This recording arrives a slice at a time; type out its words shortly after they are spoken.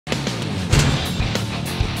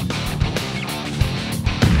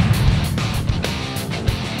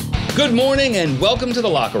Good morning and welcome to the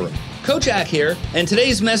Locker Room. Coach Ack here, and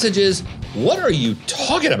today's message is, what are you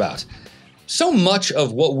talking about? So much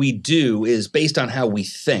of what we do is based on how we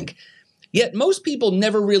think. Yet most people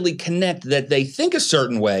never really connect that they think a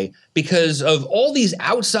certain way because of all these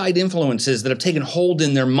outside influences that have taken hold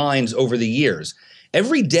in their minds over the years.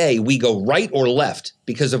 Every day we go right or left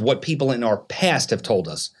because of what people in our past have told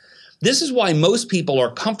us. This is why most people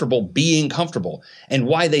are comfortable being comfortable and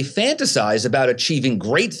why they fantasize about achieving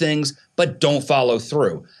great things but don't follow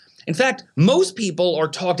through. In fact, most people are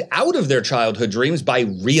talked out of their childhood dreams by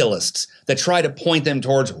realists that try to point them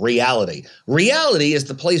towards reality. Reality is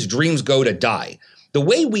the place dreams go to die. The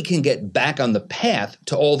way we can get back on the path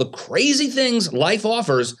to all the crazy things life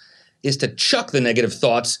offers is to chuck the negative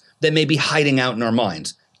thoughts that may be hiding out in our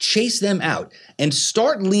minds. Chase them out and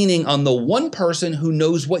start leaning on the one person who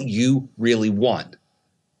knows what you really want.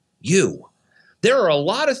 You. There are a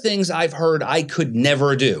lot of things I've heard I could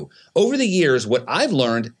never do. Over the years, what I've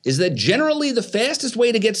learned is that generally the fastest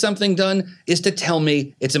way to get something done is to tell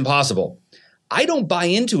me it's impossible. I don't buy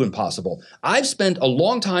into impossible. I've spent a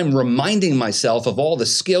long time reminding myself of all the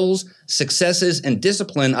skills, successes, and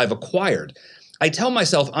discipline I've acquired. I tell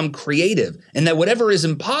myself I'm creative and that whatever is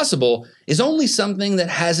impossible is only something that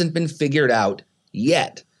hasn't been figured out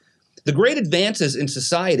yet. The great advances in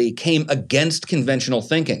society came against conventional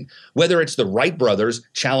thinking, whether it's the Wright brothers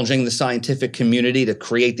challenging the scientific community to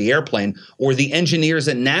create the airplane, or the engineers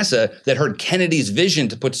at NASA that heard Kennedy's vision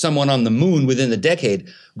to put someone on the moon within the decade.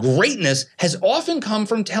 Greatness has often come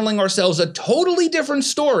from telling ourselves a totally different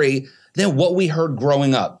story than what we heard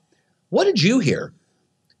growing up. What did you hear?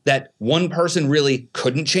 That one person really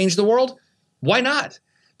couldn't change the world? Why not?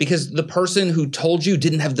 Because the person who told you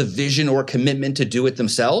didn't have the vision or commitment to do it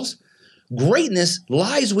themselves? Greatness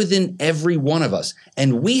lies within every one of us,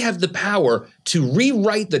 and we have the power to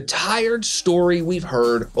rewrite the tired story we've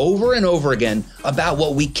heard over and over again about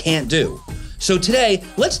what we can't do. So today,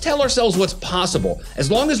 let's tell ourselves what's possible, as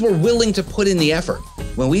long as we're willing to put in the effort.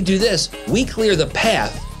 When we do this, we clear the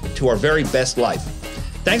path to our very best life.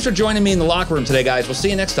 Thanks for joining me in the locker room today, guys. We'll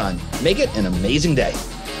see you next time. Make it an amazing day.